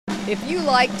If you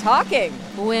like talking,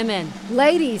 Women.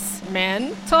 Ladies.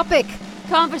 men, Topic.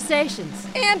 Conversations.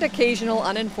 and occasional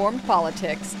uninformed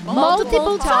politics,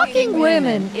 Multiple talking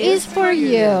women is for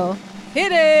you.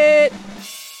 hit it!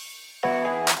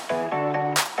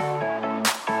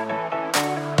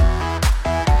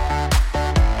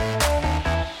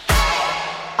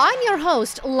 I'm your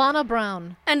host, Lana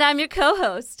Brown. And I'm your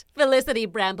co-host, Felicity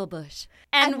Bramblebush.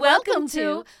 And welcome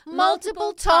to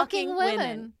Multiple Talking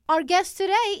Women. Our guest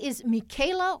today is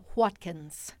Michaela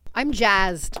Watkins. I'm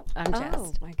jazzed. I'm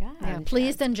jazzed. Oh, my God. Yeah,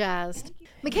 pleased and jazzed.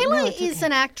 Michaela is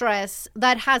an actress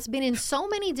that has been in so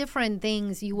many different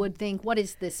things. You would think, what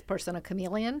is this person, a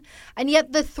chameleon? And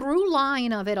yet the through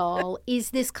line of it all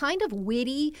is this kind of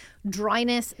witty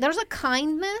dryness. There's a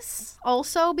kindness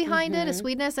also behind it, a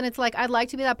sweetness. And it's like, I'd like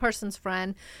to be that person's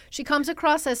friend. She comes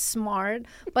across as smart,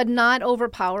 but not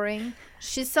overpowering.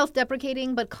 She's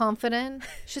self-deprecating but confident.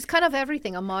 She's kind of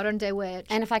everything, a modern-day witch.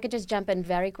 And if I could just jump in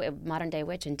very quick, Modern Day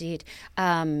Witch, indeed.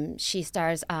 She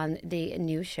stars on the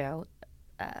new show,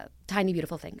 Tiny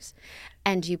Beautiful Things.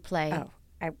 And you play... Oh,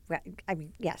 I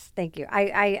mean, yes, thank you.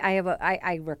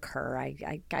 I recur.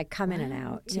 I come in and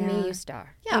out. To me, you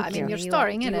star. Yeah, I mean, you're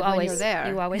starring in it when you're there.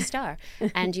 You always star.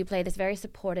 And you play this very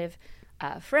supportive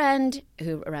friend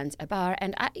who runs a bar.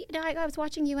 And I was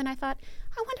watching you and I thought,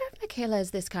 I wonder if Michaela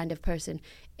is this kind of person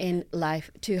in life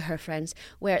to her friends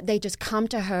where they just come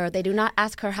to her. They do not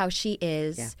ask her how she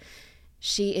is. Yeah.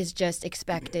 She is just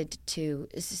expected to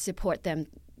support them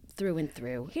through and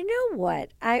through. You know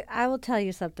what? I will tell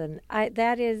you something.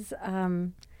 That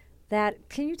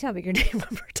can you tell me your name one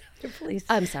more time, please?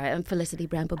 I'm sorry. I'm Felicity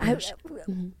Bramblebush.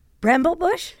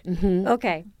 Bramblebush? Mm-hmm.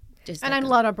 Okay. And I'm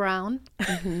Lana Brown.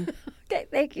 Okay,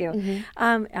 thank you.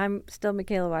 I'm still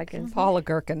Michaela Watkins. Paula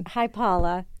Gherkin. Hi,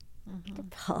 Paula.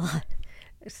 Paula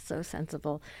is so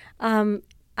sensible. Yes,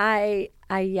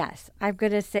 I'm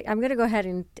gonna go ahead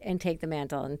and take the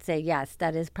mantle and say yes,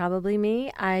 that is probably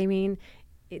me. I mean,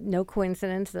 no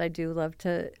coincidence that I do love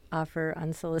to offer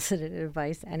unsolicited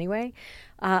advice anyway.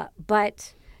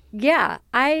 But yeah,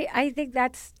 I think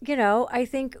that's, I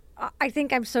think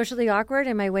I'm socially awkward,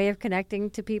 and my way of connecting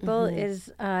to people is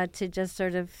to just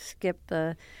sort of skip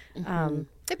the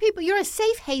people. You're a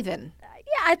safe haven.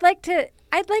 Yeah, I'd like to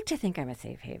think I'm a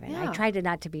safe haven. Yeah. I try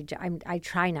not to be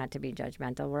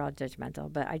judgmental. We're all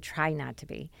judgmental, but I try not to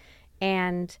be.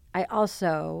 And I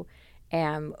also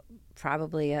am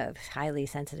probably a highly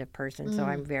sensitive person, so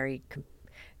I'm very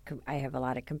I have a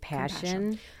lot of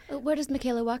compassion. Where does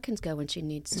Michaela Watkins go when she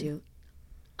needs to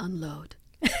unload?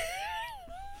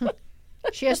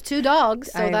 She has 2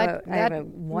 dogs, so I have a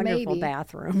wonderful maybe.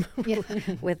 bathroom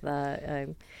with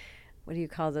a what do you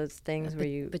call those things where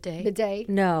you bidet?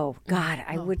 No, God,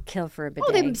 I would kill for a bidet.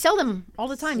 Oh, they sell them all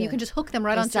the time. You can just hook them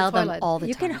right onto your toilet. All the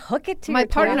You time. can hook it to My your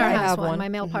partner toilet. has one. My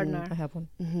male partner. I have one.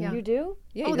 Yeah. You do?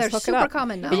 Yeah, Oh, you they're just hook it super up.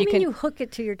 common now. What do you mean you hook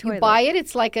it to your toilet? You buy it.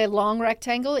 It's like a long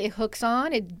rectangle. It hooks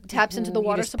on. It taps into the You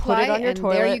water just supply, put it on your and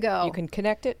toilet. there you go. You can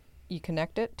connect it. You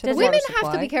connect it to the Women water have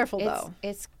supply. to be careful, though.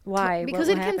 It's Why? Because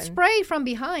What it will can happen? spray from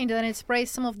behind, and then it sprays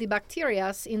some of the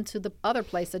bacteria into the other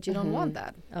place that you don't want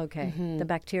that. Okay. The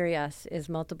bacteria is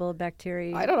multiple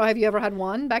bacteria. I don't know. Have you ever had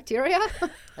one bacteria?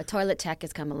 a toilet tech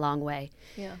has come a long way.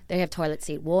 Yeah. They have toilet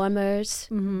seat warmers.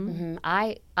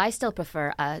 I still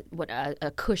prefer a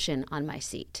cushion on my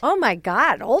seat. Oh my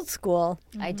God, old school.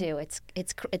 I do. It's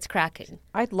cracking.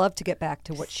 I'd love to get back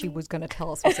to what she was going to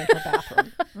tell us was in her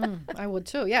bathroom. I would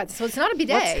too. Yeah. So it's not a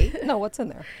bidet. What's in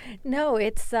there? No,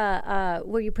 it's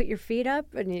where you put your feet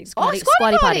up and you Squatty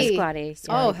Squatty potty. squatty.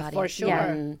 Oh, potty. for sure.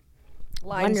 Yeah.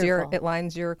 It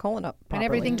lines your colon up properly. And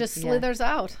everything just slithers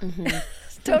out.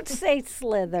 Don't say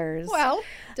slithers. Well,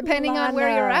 depending on where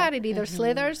Lana. you're at, it either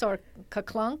slithers or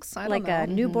clunks. I don't like know. a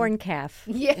newborn calf.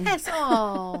 Yes.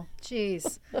 Oh,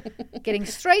 jeez. Getting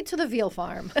straight to the veal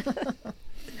farm.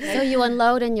 So you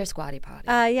unload in your squatty potty.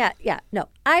 Yeah. No,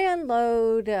 I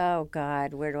unload. Oh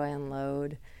God, where do I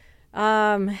unload?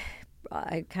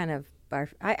 I kind of barf.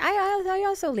 I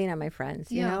also lean on my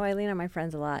friends. You know, I lean on my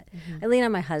friends a lot. I lean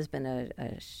on my husband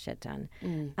a shit ton.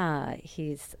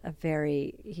 He's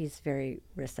very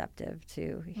receptive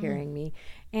to hearing me,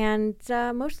 and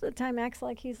most of the time acts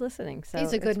like he's listening. So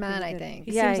He's a good it's man, pretty I good. think.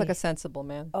 He seems like a sensible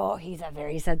man. Oh, he's a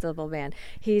very sensible man.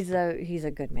 He's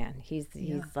a good man. He's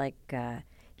like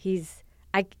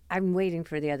I'm waiting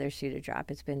for the other shoe to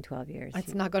drop. It's been 12 years.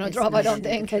 It's not going to drop, I don't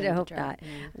think. I hope not.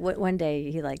 One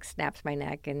day he snaps my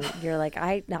neck, and you're like,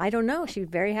 I don't know. She's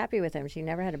very happy with him. She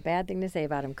never had a bad thing to say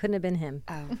about him. Couldn't have been him.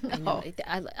 Oh, I know.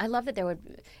 I love that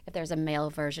if there's a male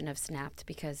version of Snapped,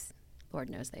 because Lord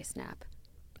knows they snap.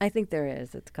 I think there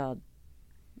is. It's called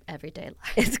Everyday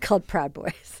life. It's called Proud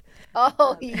Boys.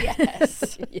 Oh,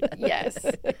 yes. Yeah.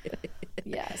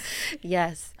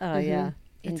 Yes. Oh yeah,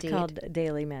 Indeed. it's called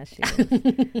Daily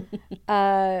Machine.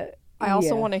 I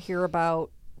also yeah. want to hear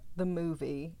about the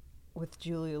movie with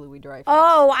Julia Louis-Dreyfus.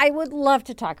 Oh, I would love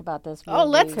to talk about this movie. Oh,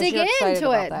 let's 'Cause dig you're excited into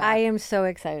about it. that. I am so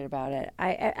excited about it.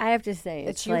 I have to say,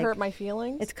 It's You like, Hurt My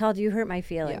Feelings? It's called You Hurt My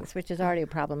Feelings, which is already a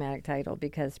problematic title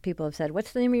because people have said,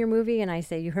 "What's the name of your movie?" And I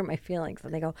say, "You Hurt My Feelings,"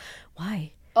 and they go,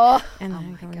 "Why?" Oh, And Oh I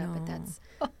my go, God, "No."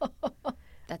 but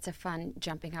that's a fun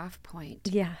jumping off point.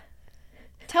 Yeah.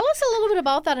 tell us a little bit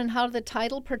about that and how the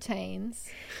title pertains.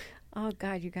 Oh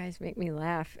God, you guys make me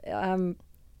laugh.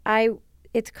 It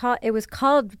was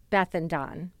called Beth and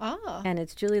Don, Ah. and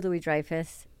it's Julie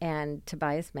Louis-Dreyfus and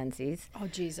Tobias Menzies. Oh,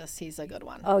 Jesus, he's a good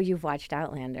one. Oh, you've watched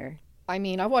Outlander. I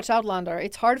mean, I watched Outlander.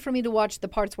 It's hard for me to watch the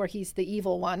parts where he's the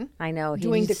evil one. I know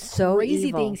Doing the he's so crazy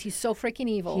evil. things. He's so freaking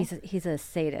evil. He's a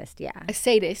sadist. Yeah. a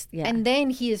sadist. Yeah. And then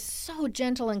he is so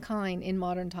gentle and kind in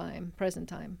present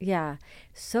time. Yeah,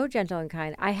 so gentle and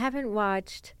kind. I haven't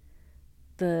watched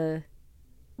the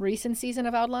Recent season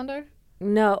of Outlander?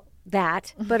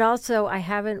 but also I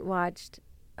haven't watched.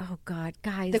 Oh God,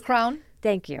 guys! The Crown?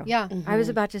 Thank you. Yeah. I was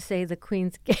about to say The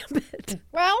Queen's Gambit.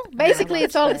 Well, basically,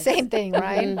 it's all the same thing,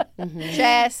 right?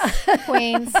 Chess,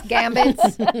 queens,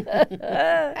 gambits.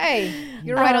 Hey,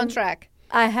 you're right on track.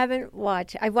 I haven't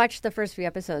watched. I watched the first few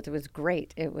episodes. It was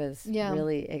great. It was Yeah.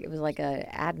 really. It was like a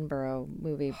Attenborough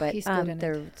movie, but He's good in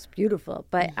it. it's beautiful.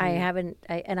 But I haven't.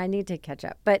 And I need to catch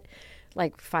up. But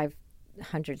like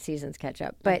 500 seasons catch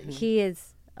up. But he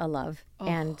is a love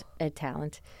and a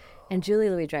talent, and Julie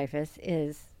Louis-Dreyfus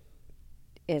is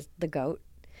the GOAT,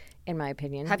 in my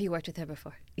opinion. Have you worked with her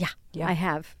before? Yeah, I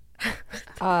have.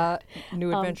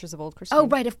 New Adventures of Old Christine. Oh,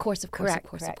 right. Of course. Correct.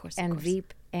 Of course. And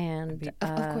Veep and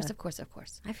Of course.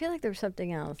 I feel like there was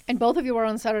something else. And both of you were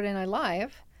on Saturday Night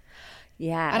Live.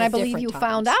 Yeah, And I believe different you times.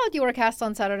 found out you were cast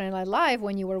on Saturday Night Live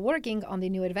when you were working on the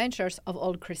New Adventures of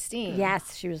Old Christine.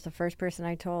 Yes, she was the first person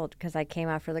I told because I came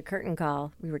out for the curtain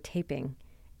call. We were taping,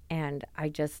 and I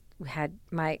just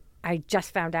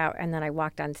found out, and then I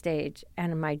walked on stage,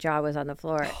 and my jaw was on the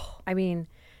floor. I mean,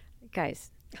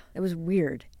 guys, it was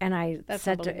weird. And I That's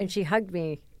said to, unbelievable. and she hugged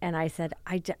me, and I said,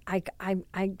 I just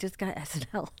got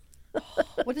SNL.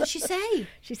 What did she say?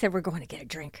 She said, "We're going to get a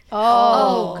drink."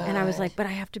 Oh. And I was like, "But I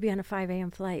have to be on a 5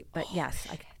 a.m. flight." But yes,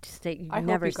 I just say you I hope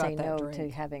never you got say that no drink. to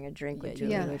having a drink with you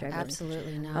Julie Yeah. Louis-Dreyfus.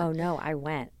 Absolutely not. Oh no, I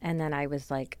went, and then I was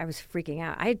freaking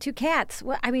out. I had 2 cats.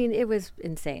 Well, I mean, it was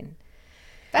insane.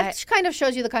 That kind of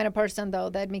shows you the kind of person, though,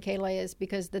 that Michaela is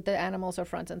because the animals are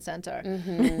front and center.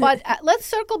 Mm-hmm. But let's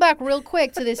circle back real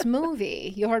quick to this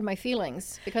movie. You Hurt My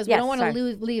Feelings, because we Yes, don't want to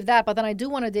sorry. leave that, but then I do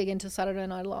want to dig into Saturday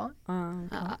Night Live.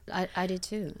 I did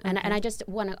too. And I just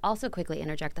want to also quickly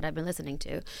interject that I've been listening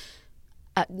to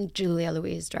Julia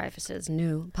Louis-Dreyfus's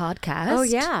new podcast. Oh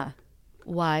yeah,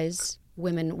 Wise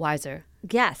Women Wiser.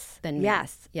 yes, Than me.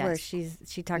 yes, Yes. where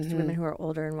she talks to women who are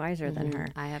older and wiser than her.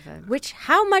 I have a Which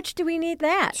how much do we need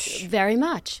that? very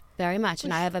much.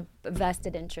 And I have a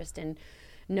vested interest in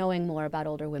knowing more about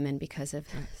older women because of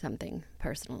something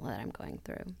personal that I'm going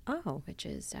through, Oh, which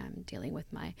is dealing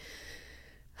with my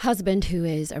husband who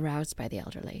is aroused by the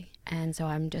elderly. And so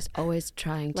I'm just always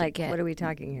trying to like get... what are we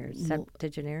talking here?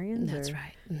 Septuagenarians? That's or?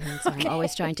 right. So I'm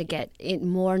always trying to get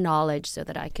more knowledge so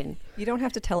that I can... You don't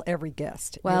have to tell every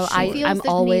guest. Well, You're She sure. feels I'm the need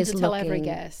always to tell every looking...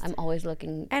 guest. I'm always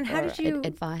looking And how for did you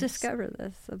advice. discover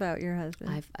this about your husband?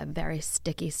 I've a very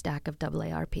sticky stack of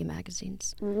AARP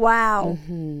magazines. Wow,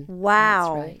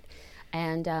 wow. That's right.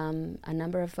 And a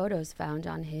number of photos found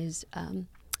on his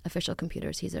official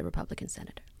computers. He's a Republican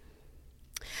senator.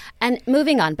 And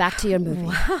moving on, back to your movie.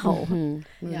 Wow.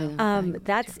 Yeah.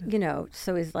 That's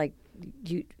so is like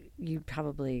you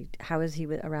probably how is he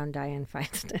around Dianne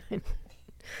Feinstein?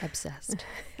 Obsessed.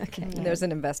 Okay. And there's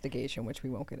an investigation, which we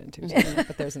won't get into today,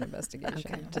 but there's an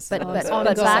investigation. Okay. Just But- so but- so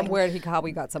but back- how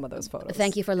we got some of those photos.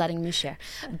 Thank you for letting me share.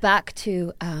 Back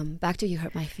to You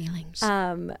Hurt My Feelings.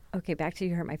 Okay, back to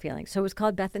You Hurt My Feelings. So it was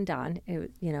called Beth and Don.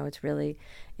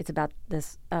 It's about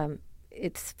this.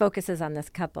 It focuses on this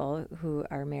couple who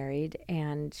are married,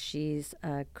 and she's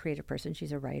a creative person.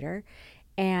 She's a writer,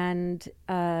 and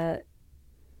the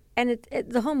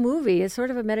whole movie is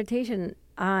sort of a meditation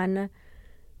on,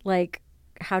 like,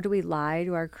 how do we lie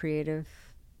to our creative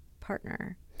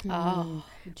partner? Oh,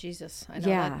 Jesus. I know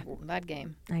Yeah. that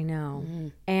game. I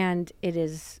know. And it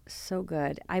is so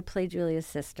good. I play Julia's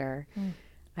sister.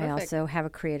 I Perfect. also have a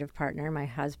creative partner. My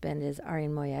husband is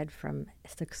Arian Moayed from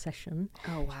Succession.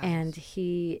 Oh, wow. And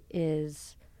he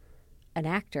is an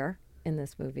actor in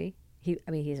this movie. He's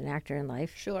an actor in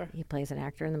life. Sure. He plays an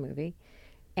actor in the movie.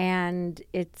 And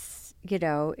it's,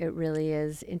 it really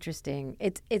is interesting.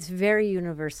 It's very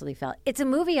universally felt. It's a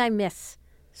movie I miss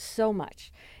so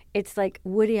much. it's like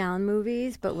Woody Allen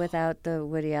movies, but without the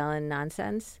Woody Allen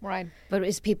nonsense. Right. But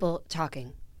it's people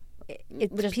talking.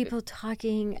 It's people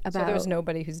talking about. So there's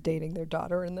nobody who's dating their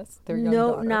daughter in this? Their young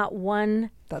no, daughter? not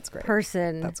one That's great.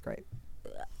 person That's great.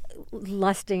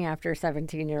 lusting after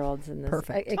 17-year-olds in this.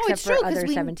 Perfect. Except it's true, for 'cause other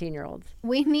we- 17-year-olds.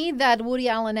 We need that Woody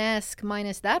Allen-esque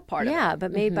minus that part of it. Yeah,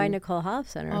 but made by Nicole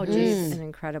Holofcener, Oh, who's geez. an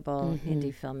incredible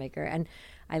indie filmmaker. And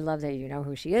I love that you know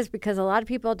who she is because a lot of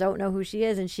people don't know who she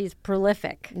is, and she's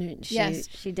prolific. Yes.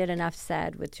 She did Enough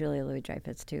Said with Julia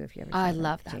Louis-Dreyfus, too, if you ever saw I that.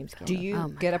 love that. James Do Cameron.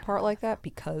 you get a part like that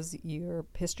because your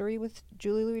history with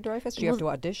Julie Louis-Dreyfus? Do you have to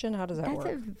audition? How does that That's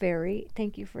work?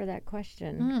 thank you for that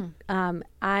question.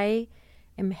 I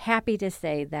am happy to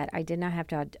say that I did not have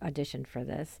to audition for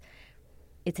this.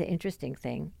 It's an interesting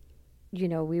thing. You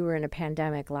know, we were in a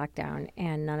pandemic lockdown,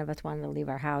 and none of us wanted to leave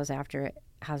our houses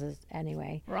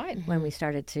anyway. Right. When we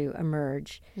started to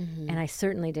emerge. And I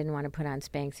certainly didn't want to put on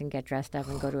Spanx and get dressed up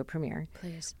and go to a premiere.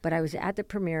 Please. But I was at the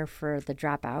premiere for The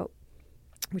Dropout,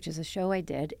 which is a show I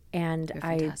did, and They're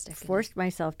I fantastic, you know. forced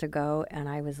myself to go, and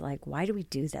I was like, why do we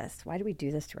do this? Why do we do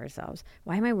this to ourselves?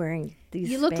 Why am I wearing these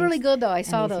You looked Spanx really good, though. I and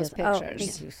saw these those heels? pictures. Oh,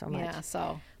 thank you so much. Yeah,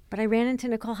 so. But I ran into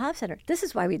Nicole Holofcener. This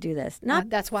is why we do this. Not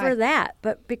that's why. for that,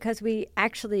 but because we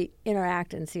actually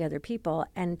interact and see other people.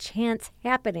 And chance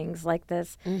happenings like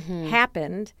this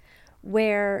happened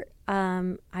where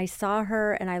I saw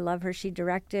her and I love her. She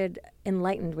directed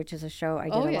Enlightened, which is a show I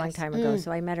did a long yes. time ago.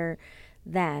 So I met her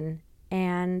then.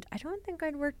 And I don't think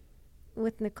I'd worked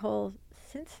with Nicole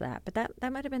since that. But that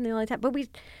might have been the only time. But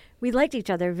we liked each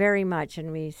other very much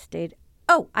and we stayed.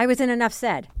 Oh, I was in Enough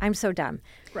Said. I'm so dumb.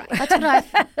 Right.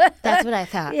 That's what I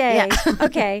thought. Yeah.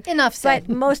 Okay. Enough said.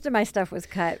 But most of my stuff was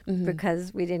cut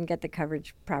because we didn't get the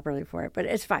coverage properly for it. But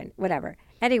it's fine. Whatever.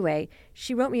 Anyway,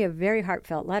 she wrote me a very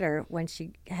heartfelt letter when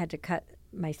she had to cut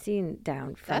my scene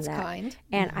down from That's that. kind.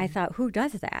 And I thought, who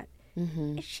does that?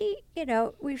 She,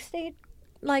 we've stayed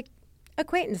like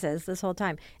acquaintances this whole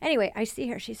time. Anyway, I see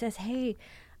her. She says, hey,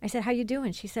 I said, how you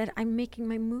doing? She said, I'm making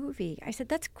my movie. I said,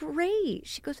 that's great.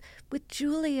 She goes, with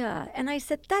Julia. And I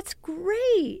said, that's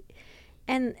great.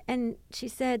 And she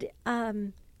said,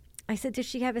 I said, does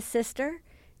she have a sister?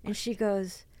 And she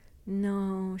goes,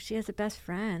 no, she has a best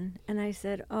friend. And I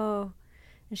said, oh.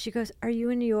 And she goes, are you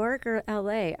in New York or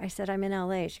L.A.? I said, I'm in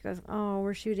L.A. She goes, oh,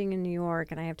 we're shooting in New York,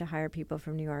 and I have to hire people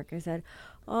from New York. I said,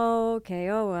 oh, okay.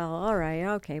 Oh, well, all right.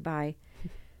 Okay, bye.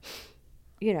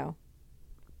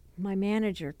 My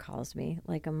manager calls me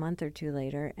like a month or two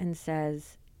later and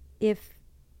says, if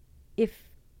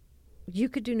you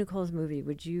could do Nicole's movie,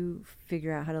 would you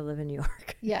figure out how to live in New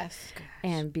York? Yes.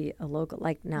 And be a local,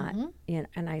 like not,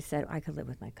 and I said, I could live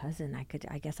with my cousin.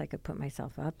 I guess I could put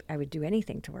myself up. I would do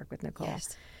anything to work with Nicole.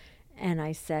 Yes. And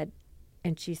I said,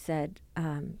 and she said,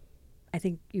 I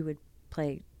think you would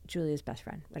play Julia's best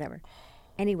friend, whatever.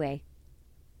 Anyway,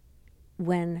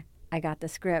 when I got the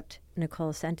script,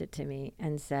 Nicole sent it to me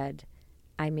and said,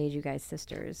 I made you guys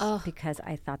sisters because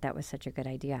I thought that was such a good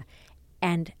idea.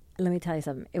 And let me tell you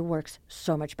something. It works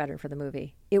so much better for the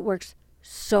movie. It works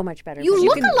so much better. You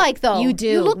look alike, though. You do.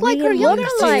 You look like We her younger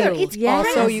look sister. alike. It's Yes.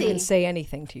 Also, you crazy. can say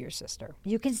anything to your sister.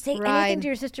 You can say Right. anything to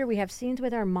your sister. We have scenes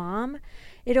with our mom.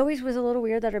 It always was a little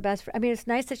weird that her best friend, I mean, it's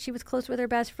nice that she was close with her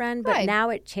best friend, but Right. now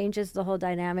it changes the whole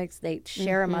dynamics. They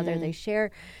share a mother. They share,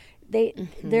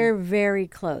 they're very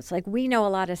close. Like we know a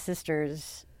lot of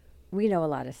sisters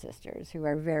who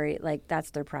are very, like, that's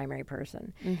their primary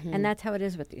person. And that's how it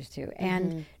is with these two.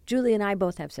 And Julie and I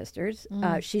both have sisters.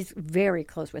 She's very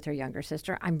close with her younger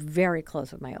sister. I'm very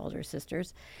close with my older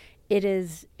sisters.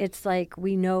 It's like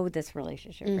we know this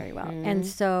relationship very well. And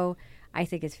so I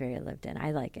think it's very lived in.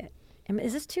 I like it.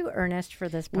 Is this too earnest for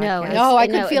this podcast? No, I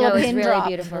could feel a it's pin really drop.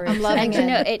 beautiful. I'm loving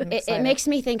and, it. It makes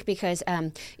me think because,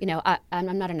 I'm not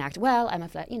an actor. Well, I'm a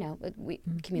flat,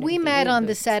 community. We met on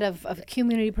the set of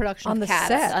community production On of the Cats.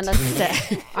 set? On the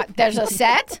set. There's a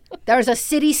set. There's a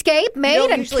cityscape made You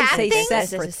don't and usually cat say things. set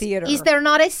for theater. Is there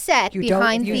not a set You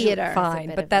behind don't usually, theater? Fine,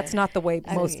 bit but of that's a- not the way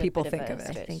I most think people it's a think bit of of a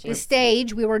it. stretch. The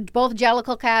stage. We were both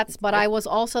Jellicle Cats, but I was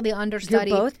also the You're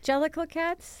understudy. both Jellicle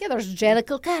cats? Yeah, there's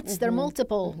Jellicle Cats. They're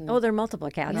multiple. Oh, they're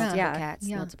multiple cats. Yeah. Yeah. Cats,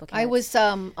 Yeah. multiple cats. I was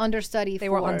understudy They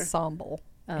for were ensemble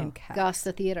in Cats. Gus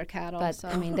the theater cat But also.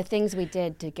 I mean, the things we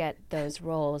did to get those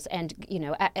roles, and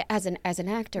as an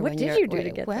actor, What when did you're, you do to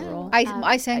get the role?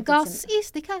 I sang did Gus some-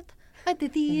 is the cat at the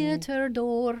theater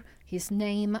door. His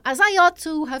name, as I ought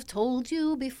to have told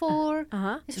you before,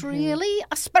 is really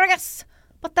Asparagus.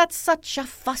 But that's such a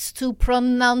fuss to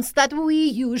pronounce that we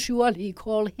usually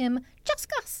call him just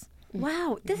Gus.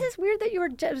 Wow, this is weird that you were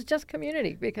just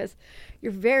community because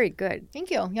you're very good.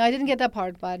 Thank you. Yeah, I didn't get that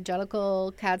part, but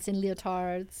jellicle, cats in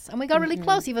leotards. And we got really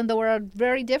close, even though we're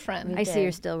very different. I see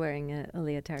you're still wearing a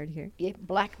leotard here. Yeah,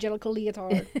 black jellicle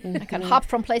leotard. I can hop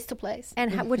from place to place.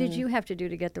 And what did you have to do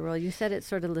to get the role? You said it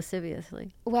sort of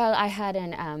lasciviously. Well, I had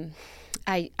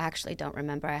I actually don't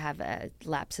remember. I have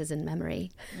lapses in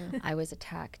memory. I was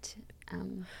attacked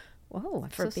Whoa, I'm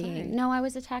for so being... sorry. No, I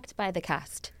was attacked by the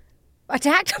cast.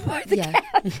 Attacked by the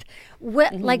cat?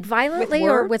 Like violently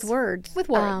or with words? With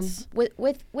words.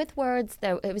 With words,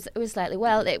 though it was slightly.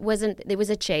 Well, it wasn't. There was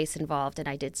a chase involved, and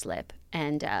I did slip.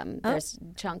 And there's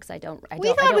chunks I don't.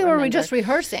 We thought we were just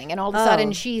rehearsing, and all of a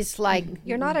sudden she's like,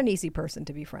 You're not an easy person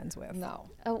to be friends with. no.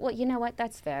 Oh, well, you know what?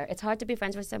 That's fair. It's hard to be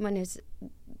friends with someone who's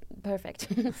perfect.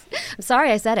 I'm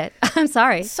sorry I said it. I'm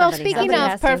sorry. So speaking Somebody of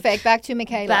has to. perfect, back to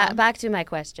Michaela. Back to my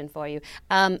question for you.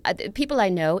 People I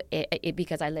know,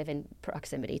 because I live in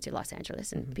proximity to Los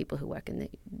Angeles and people who work in the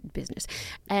business.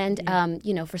 And,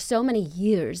 for so many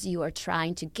years, you are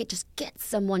trying to get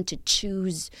someone to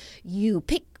choose you.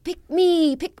 Pick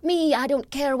me. I don't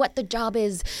care what the job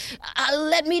is.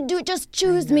 Let me just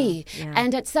choose me. Yeah.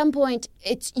 And at some point,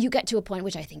 you get to a point,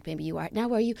 which I think maybe you are now,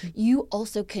 where you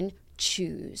also can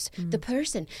choose the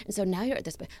person. And so now you're at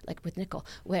this, like with Nicole,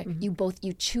 where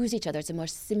you choose each other. It's a more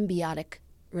symbiotic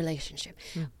relationship.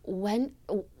 When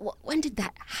did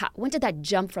that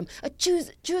jump from choose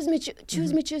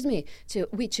me to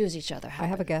we choose each other? I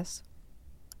have a guess.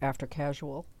 After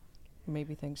Casual,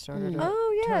 maybe things started to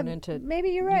Oh, yeah, turn into... maybe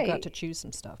you're You right. got to choose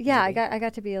some stuff. Yeah, maybe. I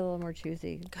got to be a little more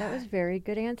choosy. That was a very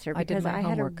good answer I did because my I had to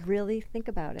homework. really think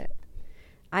about it.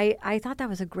 I thought that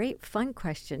was a great fun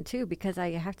question too because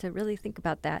I have to really think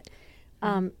about that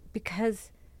because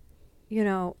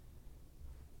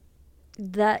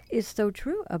that is so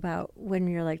true about when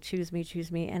you're like choose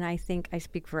me, and I think I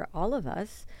speak for all of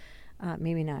us.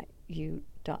 Maybe not you,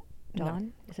 Dawn.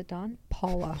 No. Is it Dawn?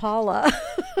 Paula.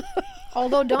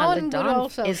 Although Dawn would Dawn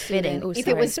also is suit fitting. it Oh, if it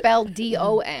sorry. was spelled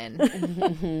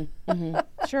D-O-N.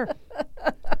 Sure.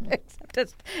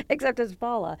 except it's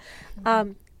Paula.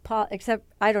 Except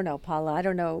I don't know, Paula. I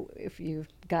don't know if you've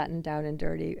gotten down and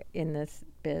dirty in this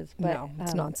biz, but No,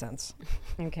 it's nonsense.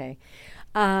 okay.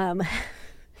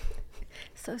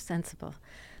 So sensible,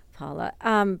 Paula.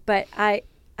 But I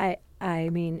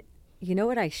mean, you know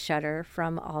what I shudder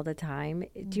from all the time?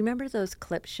 Do you remember those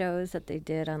clip shows that they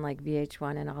did on like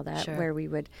VH1 and all that, Sure. where we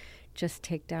would just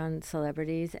take down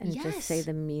celebrities and just say Yes.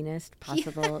 the meanest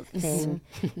possible thing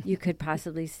you could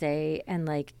possibly say, and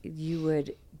like you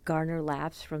would garner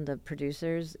laughs from the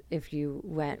producers if you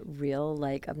went real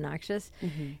like obnoxious,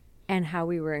 and how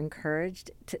we were encouraged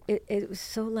to. It was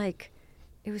so like,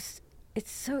 it's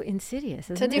so insidious.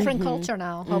 It's a Isn't it? different culture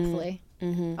now, hopefully.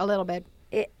 A little bit.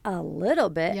 A little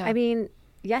bit. Yeah. I mean,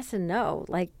 yes and no.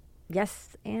 Like,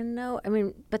 yes and no. I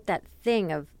mean, but that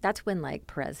thing of, that's when like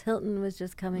Perez Hilton was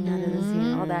just coming out of the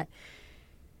scene, all that.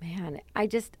 Man,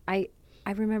 I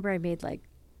remember I made like,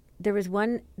 there was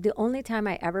one, the only time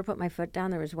I ever put my foot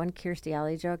down, there was one Kirstie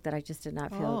Alley joke that I just did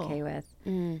not feel okay with.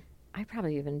 I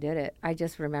probably even did it. I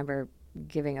just remember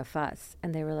giving a fuss,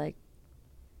 and they were like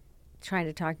trying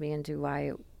to talk me into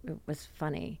why it was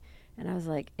funny. And I was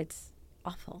like, it's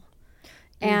awful.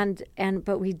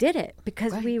 But we did it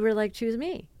because we were like, choose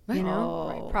me, you know?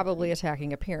 Right. Probably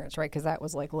attacking appearance, right? Because that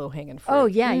was like low-hanging fruit. Oh,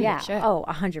 yeah. sure. Oh,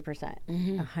 100%.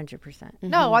 100%.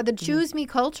 No, the choose me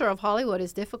culture of Hollywood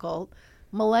is difficult.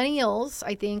 Millennials,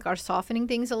 I think, are softening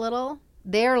things a little.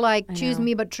 They're like, choose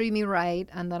me, but treat me right,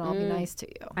 and then I'll be nice to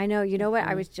you. I know. You know what?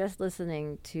 I was just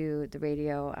listening to the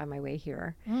radio on my way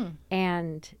here,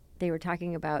 and they were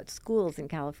talking about schools in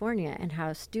California and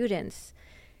how students,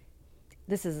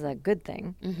 this is a good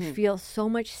thing, feel so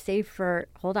much safer.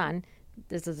 Hold on.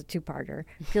 This is a two-parter.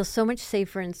 Feel so much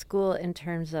safer in school in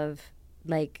terms of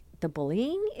like the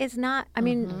bullying is not, I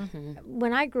mean,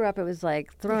 when I grew up, it was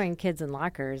like throwing kids in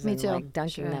lockers and too. like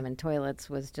dunking them in toilets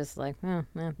was just like,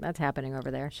 that's happening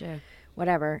over there. Sure.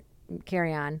 Whatever,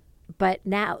 carry on. But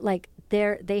now, like,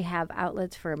 they have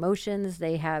outlets for emotions.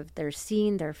 They're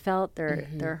seen, they're felt,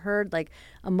 they're heard, like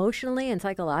emotionally and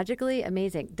psychologically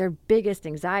amazing. Their biggest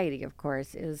anxiety, of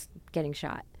course, is getting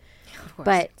shot. Of course.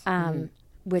 But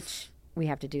which we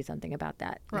have to do something about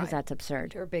that because that's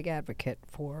absurd. You're a big advocate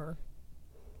for...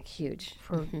 Huge.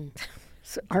 for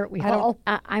So aren't we all?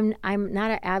 I'm not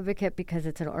an advocate because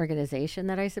it's an organization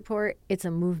that I support. It's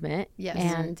a movement, Yes.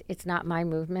 and it's not my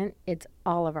movement. It's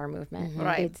all of our movement.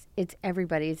 Right. It's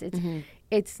everybody's.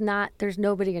 It's not. There's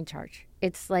nobody in charge.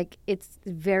 It's like it's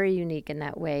very unique in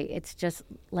that way. It's just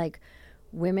like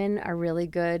women are really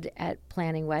good at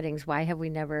planning weddings. Why have we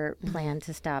never planned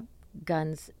to stop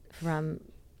guns from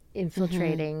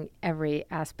infiltrating every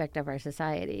aspect of our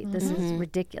society. This is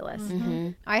ridiculous.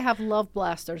 I have love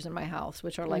blasters in my house,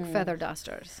 which are like feather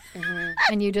dusters.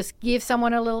 And you just give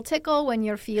someone a little tickle when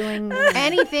you're feeling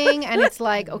anything, and it's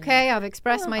like, okay, I've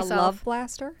expressed A myself. love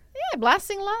blaster? Yeah,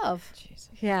 blasting love.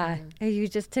 Yeah, and you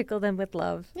just tickle them with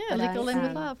love. Yeah, tickle in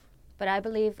with love. But I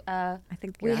believe I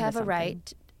think we you're have onto a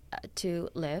right to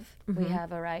live. We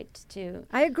have a right to.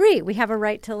 I agree. We have a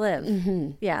right to live.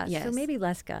 Yeah, Yes. so maybe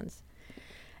less guns.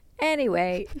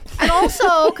 Anyway, And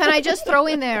also, can I just throw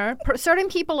in there, certain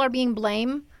people are being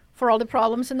blamed for all the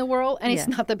problems in the world, and it's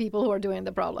Yeah. not the people who are doing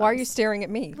the problems. Why are you staring at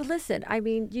me? well, listen. I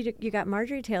mean, you got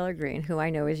Marjorie Taylor Greene, who I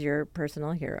know is your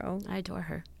personal hero, I adore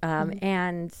her.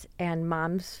 and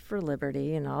Moms for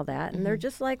Liberty and all that, and they're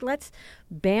just like, let's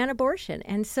ban abortion,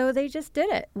 and so they just did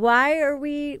it. Why are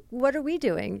we? What are we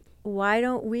doing? Why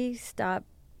don't we stop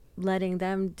letting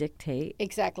them dictate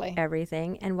Exactly.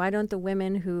 everything, and why don't the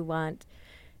women who want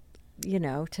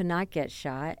to not get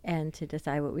shot and to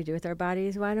decide what we do with our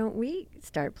bodies, why don't we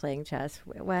start playing chess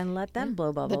and let them blow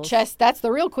The bubbles? chess, that's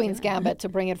the real Queen's Gambit, to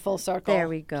bring it full circle. There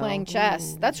we go. Playing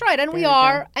chess. That's right. And we we go.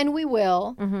 are, and we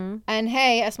will. And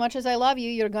hey, as much as I love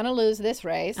you, you're going to lose this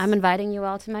race. I'm inviting you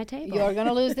all to my table. You're going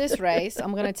to lose this race.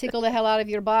 I'm going to tickle the hell out of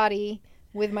your body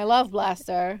with my love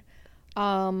blaster.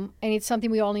 And it's something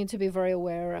we all need to be very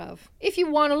aware of. If you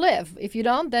want to live. If you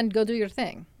don't, then go do your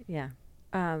thing. Yeah.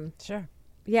 Sure.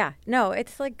 Yeah, no,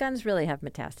 it's like guns really have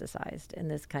metastasized in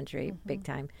this country big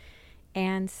time.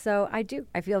 And so I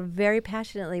feel very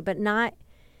passionately, but not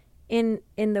in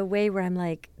the way where I'm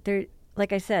like,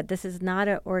 like I said, this is not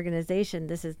an organization.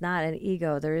 This is not an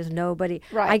ego. There is nobody.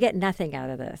 Right. I get nothing out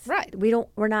of this. Right.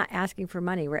 We're not asking for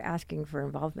money. We're asking for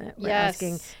involvement. We're Yes.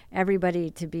 asking everybody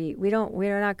to be,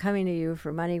 we're not coming to you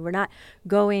for money. We're not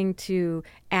going to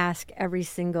ask every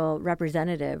single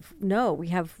representative. No,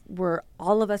 we're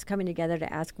all of us coming together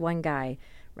to ask one guy,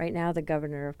 right now the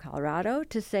governor of Colorado,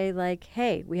 to say like,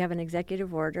 hey, we have an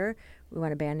executive order. We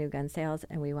want to ban new gun sales,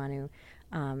 and we want to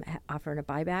offer a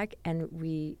buyback, and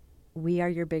we are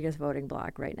your biggest voting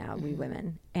bloc right now, we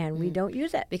women, and we don't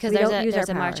use it because we there's don't use a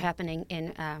our march power. happening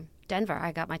in Denver.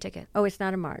 I got my ticket. Oh, it's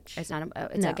not a march. It's not.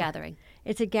 It's No. a gathering.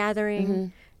 It's a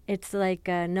gathering. It's like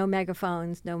no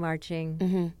megaphones, no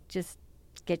marching. Just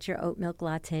get your oat milk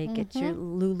latte, get your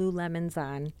Lululemons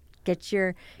on, get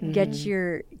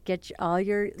all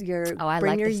your Oh, I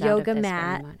bring like your the sound yoga of this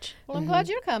mat. very much. Well, I'm glad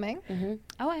you're coming.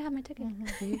 Oh, I have my ticket.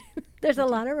 There's a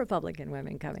lot of Republican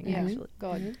women coming. Yeah. Actually,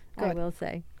 Good. I Good. will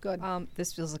say. Good.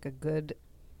 This feels like a good.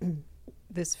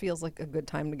 This feels like a good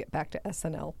time to get back to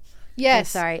SNL.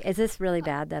 Yes. I'm sorry. Is this really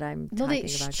bad that I'm No, talking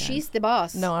about guns? she's the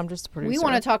boss. No, I'm just a producer. We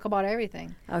want to talk about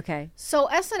everything. Okay. So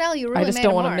SNL, you really I just made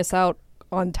don't a want to mark. miss out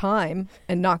on time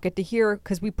and not get to hear,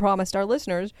 because we promised our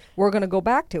listeners we're going to go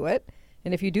back to it.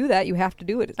 And if you do that, you have to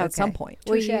do it at some point.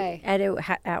 Will you Touche. edit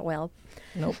at will?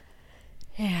 Nope.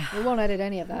 Yeah. We won't edit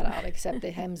any of that out except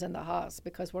the hems and the haws,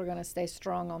 because we're going to stay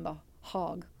strong on the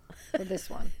hog for this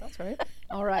one. That's right.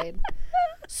 All right.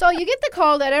 So you get the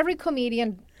call that every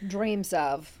comedian dreams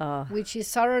of, which is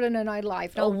Saturday Night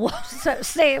Live. No, So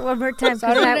say it one more time, because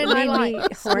Saturday that Night made me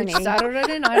Live. horny.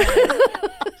 Saturday Night Live.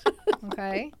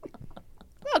 Okay.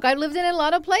 Look, I lived in a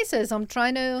lot of places. I'm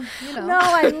trying to, No,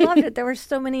 I loved it. There were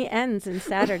so many ends in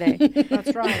Saturday.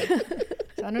 That's right.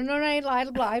 Saturday Night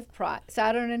Live.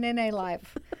 Saturday Night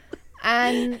Live.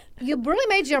 And you really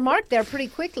made your mark there pretty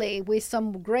quickly with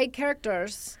some great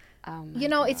characters.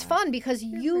 It's fun because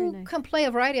you can play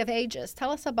a variety of ages.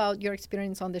 Tell us about your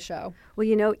experience on the show.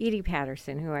 Well, Edie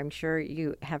Patterson, who I'm sure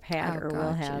you have had or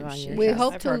will God, have on she- your We show.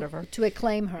 hope I've heard of her. to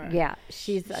acclaim her. Yeah,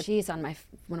 she's She's on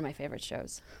one of my favorite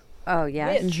shows. oh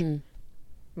yeah. Which?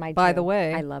 My By too. the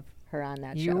way, I love her on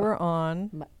that You show. were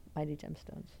on. Mighty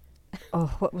Gemstones. Oh,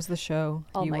 what was the show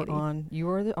Almighty. you were on? You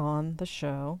were on the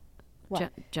show.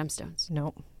 What? Gemstones.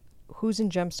 No. Who's in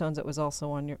Gemstones that was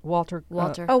also on your Walter?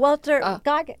 Walter. Oh, Walter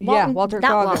Goggins. yeah, Walter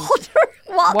not Goggins.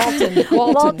 Walter.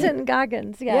 Walton. Walton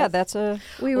Goggins. Yes. Yeah, that's a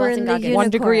we were Walton in the Goggins. Unicorn. 1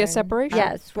 degree of separation.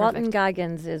 Yes, Walton perfect.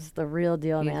 Goggins is the real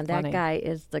deal, He's man. funny. That guy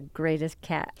is the greatest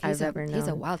cat I've ever known. He's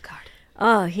a wild card.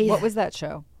 Oh, he's. What was that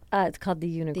show? It's called The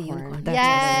Unicorn. Unicorn. That's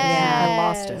Yes. I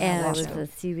lost it. And I it lost was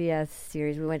a CBS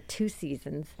series. We went 2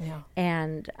 seasons, Yeah.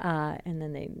 and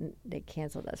then they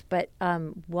canceled us. But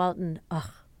Walton,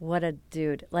 what a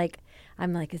dude! Like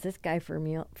I'm like, is this guy for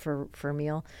meal for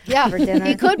meal? Yeah, for dinner?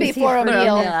 he could be Is he for a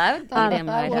meal. I would eat him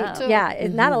I right would up. too. Yeah,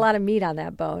 it's not a lot of meat on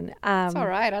that bone. It's all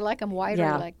right. I like him wider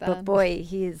Yeah, like that. but boy,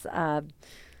 he's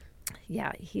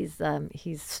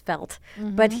he's svelte,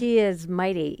 but he is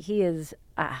mighty. He is.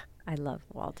 I love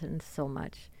Walton so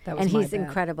much, That was and my he's bad.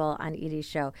 incredible on Edie's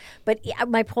show. But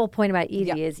my whole point about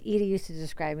Edie is Edie used to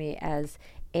describe me as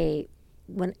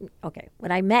when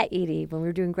I met Edie, when we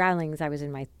were doing Groundlings, I was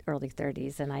in my early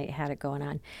 30s and I had it going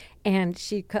on, and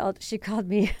she called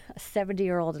me a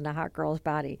 70-year-old in a hot girl's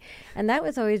body, and that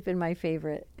was always been my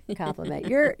favorite compliment.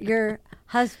 Your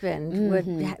husband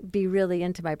would be really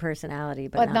into my personality,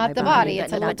 but not my the body.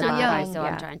 It's a Not little the too body, young. so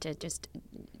I'm trying to just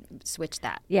switch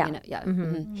that. Yeah. You know,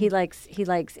 yeah. He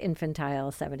likes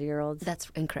infantile 70-year-olds. That's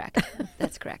incorrect.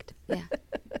 That's correct. Yeah.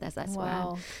 That's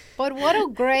Wow. But what a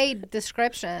great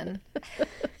description.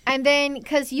 And then,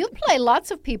 because you play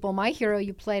lots of people. My hero,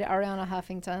 you played Ariana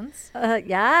Huffington's.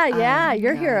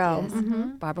 Your hero. Yes.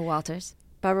 Barbara Walters.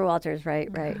 Barbara Walters, right,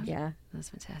 yeah. That's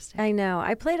fantastic. I know.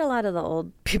 I played a lot of the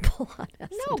old people on SNL.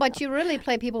 No, but you really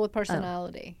play people with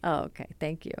personality. Oh, okay.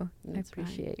 Thank you. I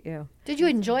appreciate you. Did you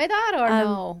enjoy that or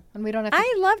no? And we don't have to.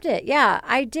 I loved it. Yeah,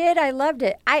 I did. I loved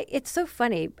it. It's so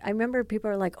funny. I remember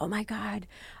people are like, "Oh my God,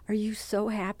 are you so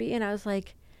happy?" And I was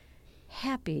like,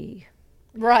 "Happy."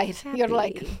 Right. Happy. You're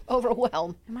like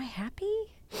overwhelmed. Am I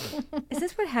happy? Is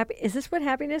this what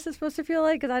happiness is supposed to feel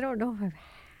like? Because I don't know if I'm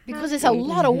Because it's a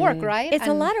lot of work, right? It's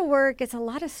a lot of work. It's a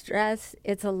lot of stress.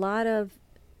 It's a lot of,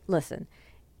 listen,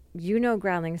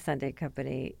 Groundling Sunday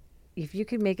Company. If you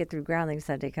can make it through Groundling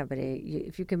Sunday Company,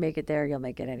 if you can make it there, you'll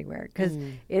make it anywhere. Because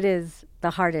it is the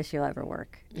hardest you'll ever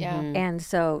work. Yeah. And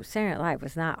so Saturday Night Live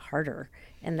was not harder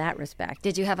in that respect.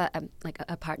 Did you have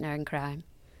a partner in crime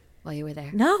while you were there?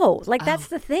 No, that's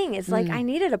the thing. It's like I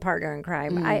needed a partner in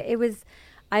crime.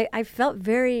 I felt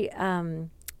very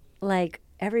like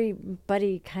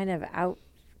everybody kind of out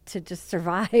to just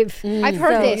survive. I've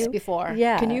heard this before.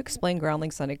 Yeah. Can you explain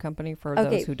Groundling Sunday Company for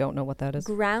those who don't know what that is?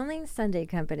 Groundling Sunday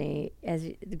Company,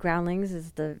 Groundlings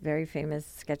is the very famous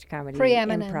sketch comedy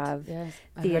Preeminent. improv Yes,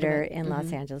 I've theater heard of it. in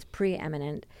Los Angeles,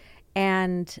 preeminent.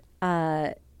 And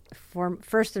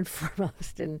first and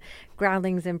foremost in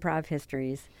Groundlings improv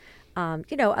histories,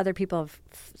 other people have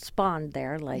spawned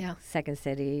there, like Second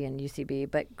City and UCB,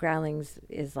 but Groundlings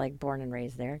is like born and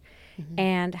raised there.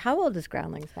 And how old is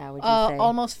Groundlings now, would you say?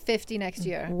 Almost 50 next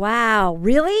year. Wow,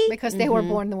 really? Because they were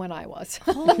born when I was.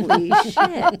 Holy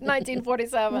shit.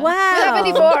 1947. Wow.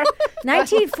 74.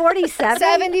 1947?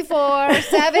 74,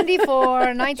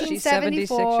 1974. She's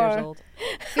 76 years old.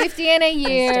 50 in a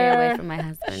year. Stay away from my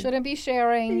husband. Shouldn't be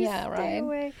sharing. Yeah, Stay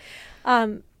right.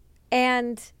 away.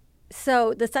 And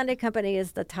so the Sunday Company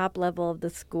is the top level of the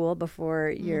school before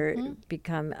you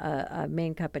become a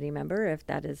main company member, if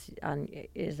that is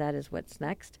what's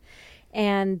next.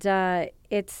 And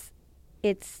it's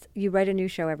you write a new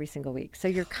show every single week, so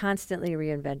you're constantly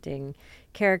reinventing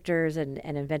characters and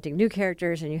inventing new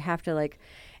characters, and you have to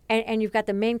and you've got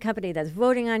the main company that's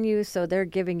voting on you, so they're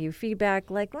giving you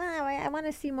feedback like, well, I want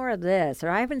to see more of this, or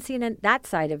I haven't seen that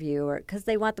side of you, or because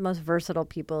they want the most versatile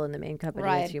people in the main company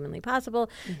as humanly possible.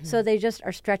 So they just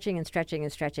are stretching and stretching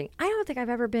and stretching. I don't think I've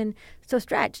ever been so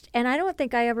stretched, and I don't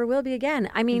think I ever will be again.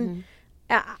 I mean,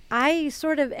 I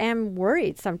sort of am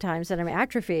worried sometimes that I'm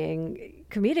atrophying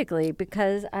comedically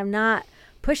because I'm not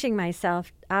pushing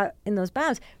myself out in those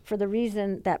bounds for the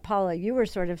reason that, Paula, you were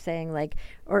sort of saying, like,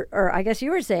 or I guess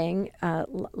you were saying,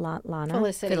 Lana.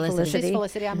 Felicity. She's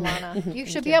Felicity. I'm Lana. You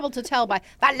should be able to tell by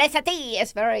Felicity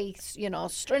is very,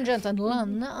 stringent, and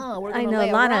Lana. We're I gonna know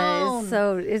lay Lana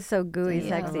around. is so gooey,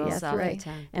 sexy. That's right.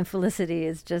 And Felicity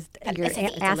is just your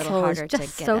asshole is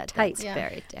just so tight.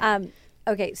 Very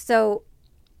Okay, so.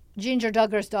 Ginger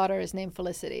Duggar's daughter is named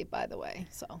Felicity, by the way.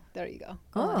 So there you go.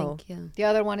 Oh, thank you. The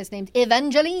other one is named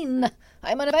Evangeline.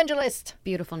 I'm an evangelist.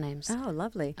 Beautiful names. Oh,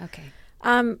 lovely. Okay.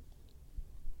 The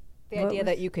idea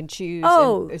that you can choose.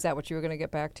 Oh. Is that what you were going to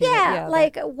get back to? Yeah,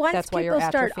 once that's why people you're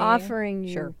start atrophying? offering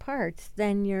you parts,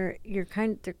 then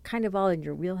they're kind of all in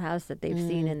your wheelhouse that they've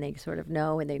seen and they sort of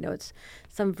know, and they know it's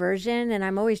some version. And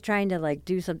I'm always trying to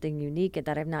do something unique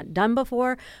that I've not done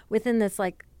before within this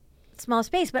small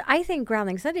space. But I think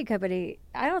Groundling Sunday Company,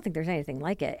 I don't think there's anything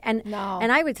like it. And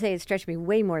I would say it stretched me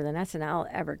way more than SNL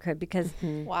ever could because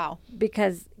Wow.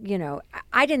 Because,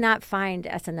 I did not find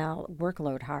SNL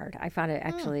workload hard. I found it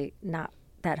actually not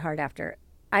that hard after.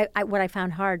 What I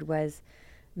found hard was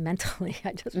mentally.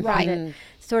 I just found it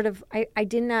sort of, I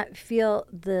did not feel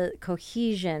the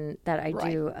cohesion that I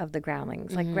do of the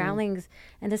Groundlings. Like Groundlings,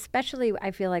 and especially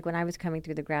I feel like when I was coming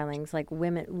through the Groundlings, like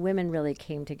women really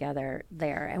came together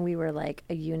there, and we were like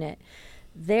a unit.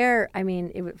 There, I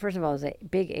mean, first of all, it was a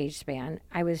big age span.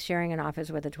 I was sharing an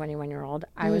office with a 21-year-old.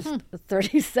 I was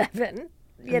 37.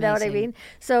 You know what I mean?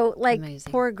 So,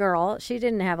 poor girl, she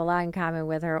didn't have a lot in common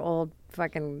with her old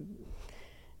fucking,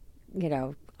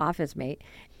 office mate.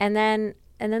 And then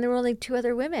there were only two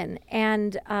other women.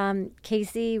 And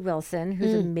Casey Wilson,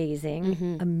 who's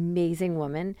amazing, amazing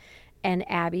woman. and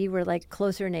Abby were like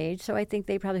closer in age, so I think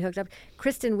they probably hooked up.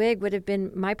 Kristen Wiig would have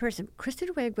been my person. Kristen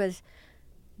Wiig was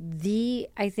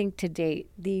I think to date,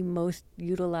 the most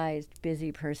utilized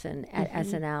busy person at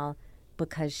SNL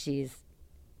because she's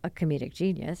a comedic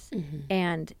genius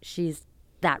and she's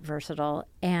that versatile.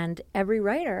 And every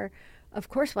writer, of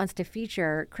course, wants to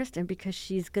feature Kristen because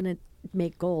she's going to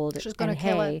make gold and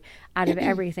hay out of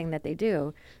everything that they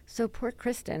do. So poor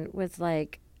Kristen was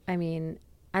like, I mean,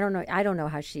 I don't know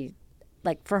how she,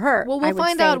 like for her. Well, we'll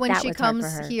find out when she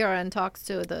comes here and talks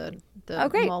to the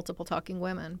multiple talking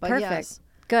women. But perfect. Yes.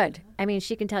 Good. I mean,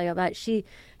 she can tell you about. She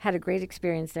had a great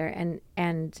experience there,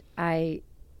 and I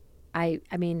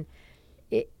mean,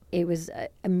 it was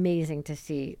amazing to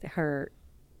see her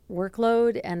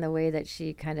workload and the way that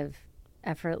she kind of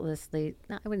effortlessly.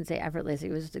 I wouldn't say effortlessly.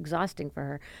 It was exhausting for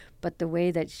her, but the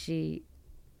way that she's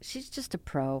just a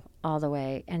pro all the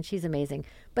way, and she's amazing.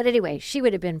 But anyway, she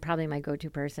would have been probably my go-to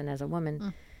person as a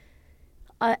woman.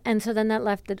 And so then that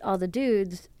left all the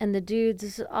dudes, and the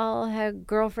dudes all had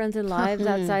girlfriends and lives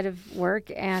outside of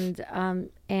work, and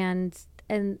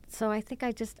so I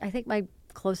think my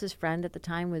closest friend at the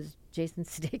time was Jason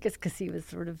Sudeikis because he was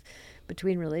sort of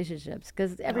between relationships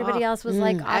because everybody else was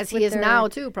like as he is now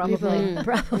too, probably.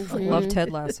 Probably. Love Ted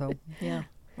Lasso. Yeah.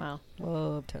 Wow.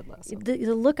 Love Ted Lasso.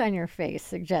 The look on your face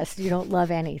suggests you don't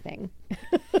love anything.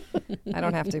 I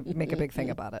don't have to make a big thing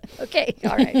about it. Okay,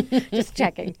 all right. Just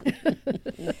checking.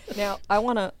 Now,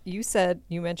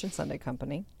 you mentioned Sunday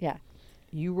Company. Yeah.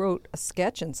 You wrote a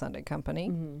sketch in Sunday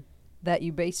Company that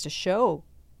you based a show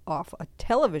off a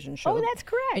television show. Oh, that's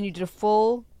correct. And you did a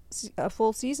full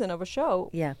season of a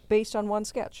show based on one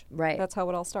sketch. Right. That's how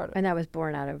it all started. And that was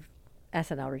born out of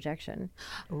SNL rejection.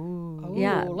 Ooh.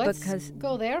 Yeah, let's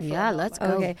go there. Let's go.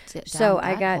 Okay, so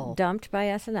I got dumped by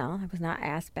SNL. I was not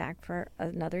asked back for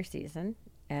another season.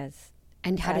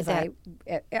 And how did that?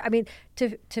 I mean,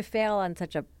 to fail on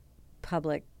such a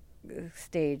public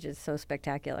stage is so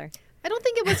spectacular. I don't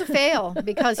think it was a fail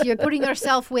because you're putting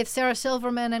yourself with Sarah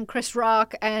Silverman and Chris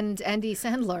Rock and Andy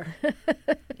Sandler.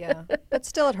 Yeah, but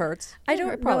still it hurts. I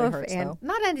don't it probably know hurts, if though.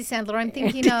 Not Andy Sandler. I'm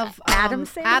thinking of Adam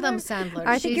Sandler. Adam Sandler.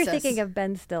 I think Jesus. you're thinking of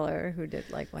Ben Stiller, who did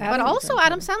like one. But also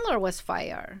Adam Sandler was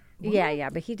fire. Yeah,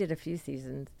 but he did a few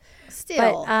seasons.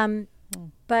 Still.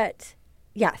 But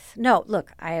yes, no.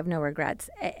 Look, I have no regrets,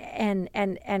 and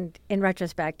in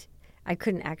retrospect, I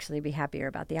couldn't actually be happier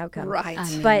about the outcome. Right.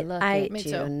 But look I at Me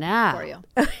you too. now. For you.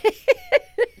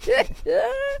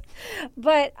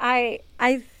 But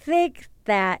I think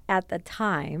that at the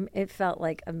time it felt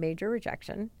like a major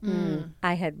rejection.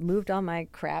 I had moved all my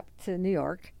crap to New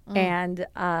York, and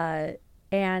I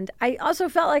also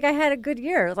felt like I had a good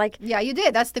year. Like Yeah, you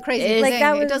did. That's the crazy like thing.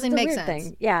 that was It doesn't the make weird sense.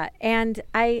 thing. Yeah, and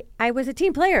I was a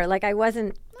team player. Like I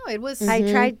wasn't. No, it was.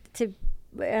 I tried to.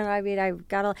 And I mean, I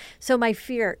got all. So my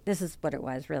fear. This is what it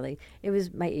was. Really, it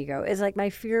was my ego. It's like my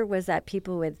fear was that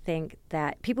people would think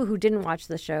that people who didn't watch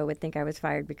the show would think I was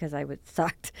fired because I was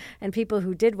sucked, and people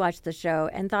who did watch the show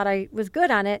and thought I was good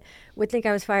on it would think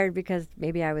I was fired because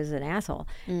maybe I was an asshole.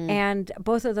 And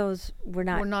both of those were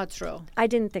not true. I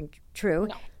didn't think true.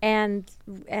 No. And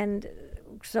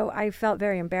so I felt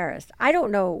very embarrassed. I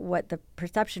don't know what the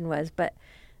perception was, but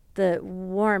the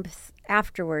warmth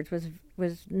afterwards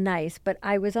was nice, but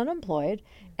I was unemployed.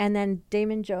 And then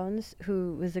Damon Jones,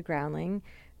 who was a groundling,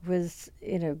 was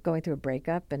going through a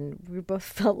breakup, and we both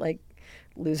felt like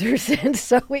losers. And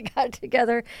so we got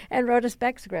together and wrote a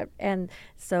spec script. And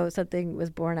so something was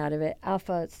born out of it.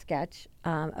 Alpha sketch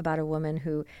about a woman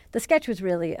who, the sketch was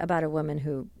really about a woman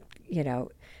who,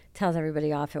 tells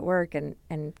everybody off at work, and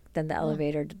then the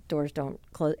elevator doors don't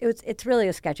close. It's really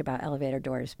a sketch about elevator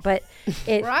doors, but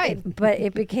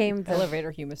it became the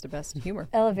Elevator humor is the best humor.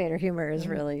 Elevator humor is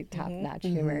really top-notch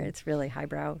humor. It's really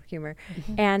highbrow humor.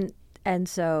 And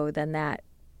so then that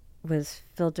was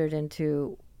filtered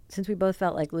into, since we both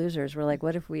felt like losers, we're like,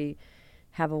 what if we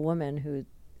have a woman who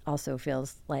also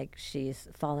feels like she's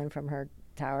fallen from her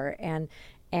tower, and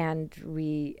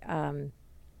we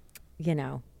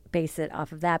base it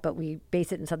off of that, but we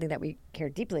base it in something that we care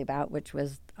deeply about, which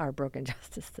was our broken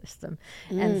justice system.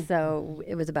 And so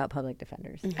it was about public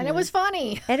defenders. And it was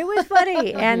funny.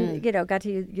 And got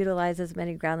to utilize as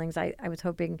many groundlings. I was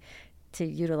hoping to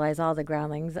utilize all the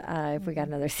groundlings if we got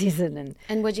another season.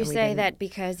 And would you say that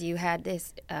because you had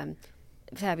this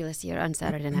fabulous year on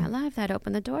Saturday Night Live, that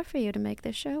opened the door for you to make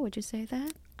this show? Would you say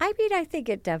that? I mean, I think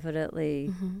it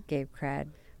definitely gave cred.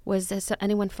 Was there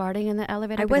anyone farting in the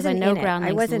elevator? I wasn't because I know in it.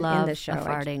 groundlings I wasn't love in the show. a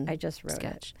farting I just wrote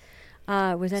sketch.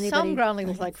 it. Was anybody? Some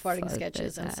groundlings like farting So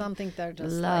sketches, and bad. some think they're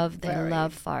just They love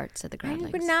farts at the I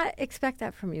groundlings. would not expect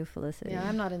that from you, Felicity. Yeah,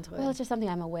 I'm not into it. Well, it's just something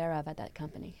I'm aware of at that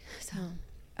company. So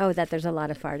Oh, that there's a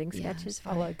lot of farting sketches.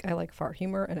 I like fart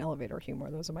humor and elevator humor.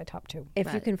 Those are my top two.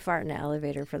 If you can fart in an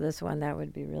elevator for this one, that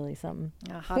would be really something.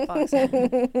 Hot box.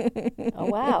 Oh,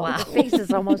 wow. The face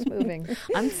is almost moving.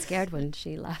 I'm scared when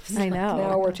she laughs. I know.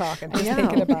 Now we're talking. Just I know.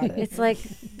 thinking about it. It's like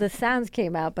the sounds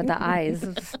came out, but the eyes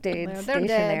stayed They're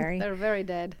stationary. dead. They're very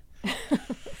dead.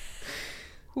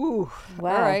 Ooh.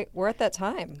 Wow. All right, we're at that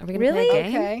time. Are we gonna Really? play a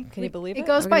game? Okay. Can you believe it? It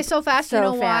goes by so fast. So you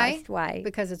know why? fast. Why?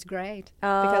 Because it's great.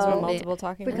 Because we're Oh, multiple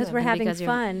talking because women. we're having Because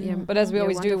you're- fun. you're- But as we You're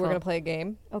always do, we're wonderful. going to play a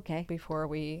game Okay. before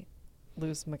we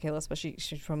lose Michaela. Especially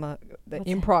she's from the What's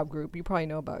improv group. You probably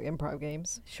know about improv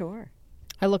games. Sure.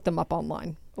 I looked them up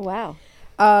online. Wow.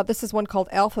 This is one called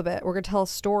Alphabet. We're going to tell a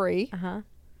story. Uh-huh.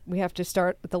 We have to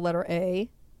start with the letter A,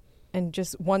 and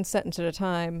just one sentence at a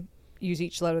time, use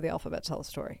each letter of the alphabet to tell a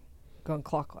story, going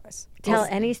clockwise. Tell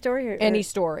any story or Any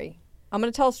story. I'm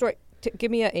going to tell a story.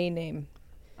 Give me a name.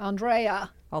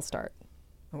 Andrea. I'll start.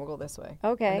 And we'll go this way.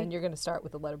 Okay. And then you're going to start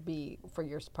with the letter B for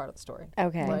your part of the story.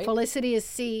 Okay. Right? Felicity is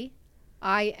C.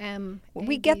 I am. Well,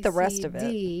 we get the rest of it.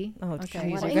 D. Oh, Okay. jeez. Well,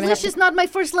 We're gonna English have is not my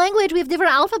first language. We have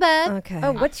different alphabet Okay.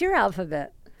 Oh, what's your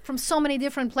alphabet? from so many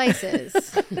different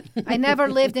places. I never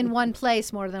lived in one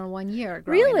place more than 1 year.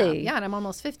 growing up. Really? Yeah, and I'm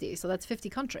almost 50, so that's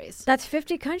 50 countries. That's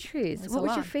 50 countries. That's What a was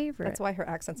your lot. favorite? That's why her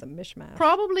accent's a mishmash.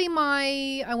 Probably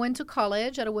I went to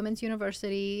college at a women's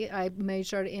university. I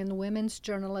majored in women's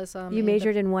journalism. You in the-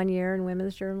 majored in 1 year in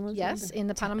women's journalism? Yes, in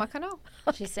the Panama Canal.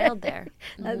 She sailed there.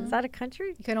 Is that a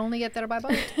country? You can only get there by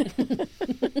boat.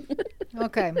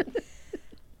 Okay.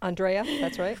 Andrea,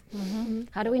 that's right.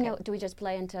 How do we know? Do we just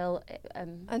play until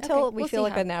Until okay, we we'll feel see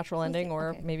like how- a natural ending, see. or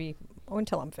Okay. maybe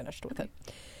until I'm finished with it.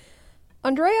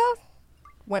 Andrea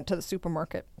went to the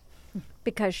supermarket.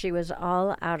 Because she was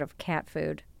all out of cat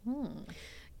food.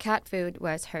 Cat food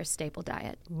was her staple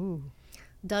diet.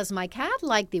 Does my cat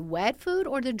like the wet food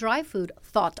or the dry food?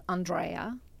 Thought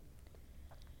Andrea.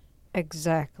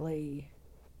 Exactly.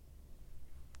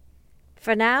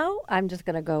 For now, I'm just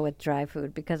going to go with dry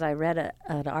food because I read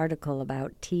an article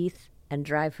about teeth and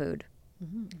dry food.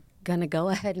 Gonna go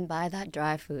ahead and buy that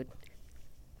dry food.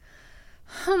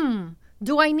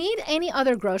 Do I need any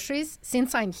other groceries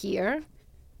since I'm here?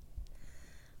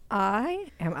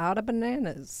 I am out of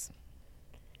bananas.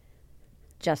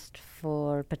 Just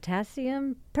for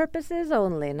potassium purposes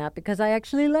only, not because I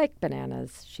actually like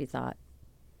bananas, she thought.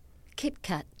 Kit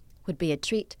Kat would be a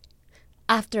treat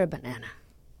after a banana.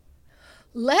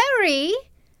 Larry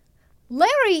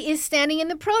is standing in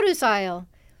the produce aisle.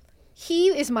 He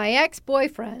is my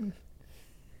ex-boyfriend.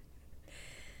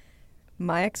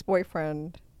 My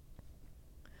ex-boyfriend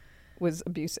was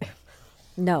abusive.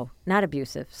 No, not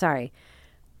abusive. Sorry.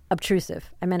 Obtrusive.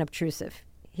 I meant obtrusive.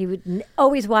 He would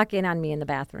always walk in on me in the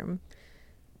bathroom.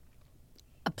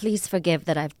 Please forgive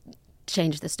that I've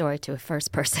changed the story to a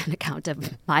first-person account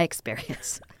of my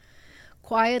experience.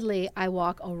 Quietly, I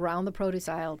walk around the produce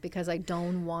aisle because I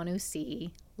don't want to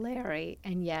see Larry.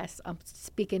 And yes, I'm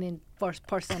speaking in first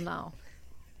person now.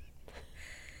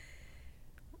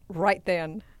 Right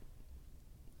then,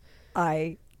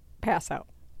 I pass out.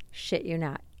 Shit you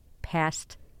not.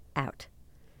 Passed out.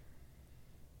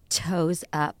 Toes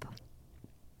up.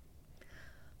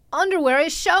 Underwear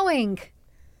is showing.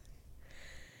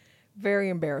 Very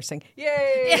embarrassing.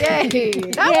 Yay!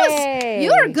 Yay! You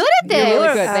were good at this. You're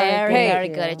really good. Very, Hey, very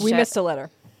good at We show- missed a letter.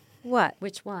 What?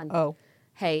 Which one? Oh.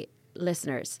 Hey,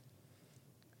 listeners,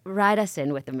 write us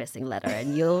in with a missing letter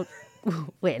and you'll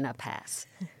win a pass.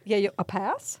 Yeah, a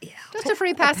pass? Just a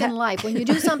free pass in life. When you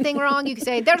do something wrong, you can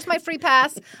say, there's my free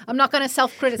pass. I'm not going to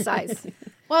self-criticize.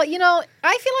 Well, you know,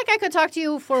 I feel like I could talk to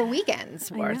you for a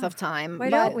weekend's worth of time. Why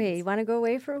but don't we? You want to go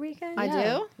away for a weekend? I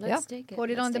do. Let's take it.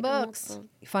 Put it Let's on the take a books. multiple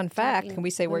Fun fact, talking can we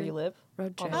say where you women live?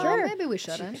 Road trip. Oh, maybe we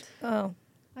shouldn't. Oh.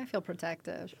 I feel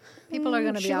protective. People are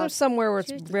going to She be out. lives somewhere where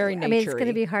it's very nature-y. I mean, it's going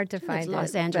to be hard to It's find Los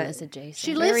it, Angeles but- adjacent.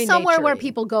 She very lives somewhere where nature-y.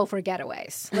 people go for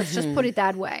getaways. Let's just put it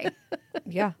that way.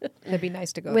 Yeah, it'd be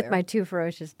nice to go with there. my 2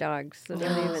 ferocious dogs. So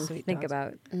don't even Sweet think dogs.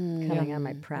 about coming on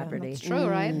my property. It's true,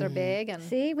 right? They're big. And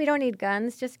See, we don't need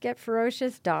guns. Just get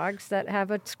ferocious dogs that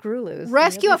have a screw loose.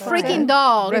 rescue a freaking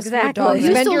dog. Exactly. dogs. You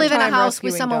used Spend to your live in a time house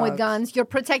with rescuing someone with dogs. guns. You're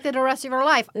protected the rest of your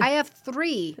life. I have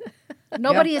 3.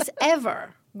 Nobody is ever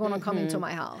going to come into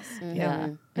my house. Yeah.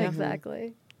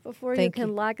 Exactly. Before Thank you can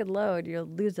you. lock and load, you'll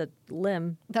lose a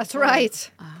limb. That's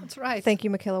right. That's right. Thank you,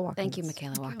 Michaela Watkins. Thank you,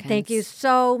 Michaela Watkins. Thank you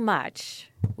so much.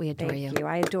 We adore Thank you. you.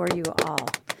 I adore you all.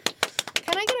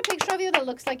 Can I get a picture of you that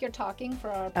looks like you're talking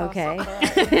for our Okay.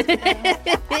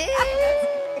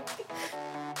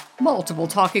 Multiple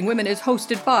Talking Women is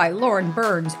hosted by Lauren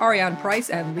Burns, Ariane Price,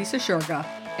 and Lisa Shurga,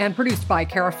 and produced by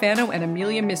Cara Fano and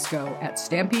Amelia Misco at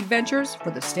Stampede Ventures for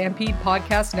the Stampede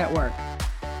Podcast Network.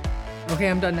 Okay,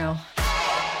 I'm done now.